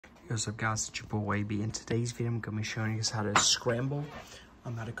What's up guys, it's your boy AB. In today's video, I'm going to be showing you guys how to scramble.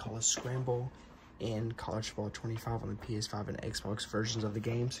 How to call a scramble in College Football 25 on the PS5 and Xbox versions of the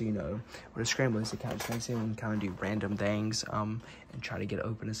game. So you know what a scramble is. It kind of makes anyone kind of do random things and try to get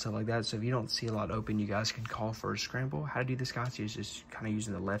open and stuff like that. So if you don't see a lot open, you guys can call for a scramble. How to do this, guys, is just kind of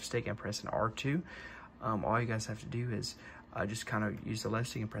using the left stick and pressing R2. All you guys have to do is just kind of use the left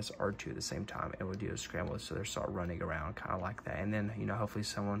stick and press R2 at the same time, and we'll do a scramble. So they'll start running around kind of like that. And then, you know, hopefully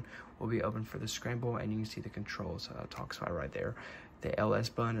someone will be open for the scramble, and you can see the controls. It talks about right there. The LS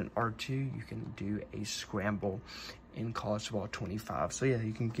button and R2, you can do a scramble in College Football 25. So yeah,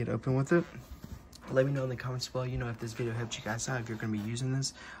 you can get open with it. Let me know in the comments below, you know, if this video helped you guys out, if you're going to be using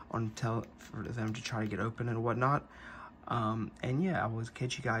this on for them to try to get open and whatnot. And yeah, I will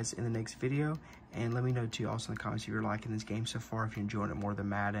catch you guys in the next video. And let me know too also in the comments if you're liking this game so far, if you're enjoying it more than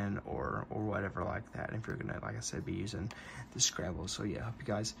Madden or whatever like that. And if you're gonna, like I said, be using the scramble. So yeah, I hope you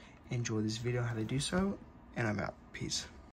guys enjoy this video, how to do so, and I'm out. Peace.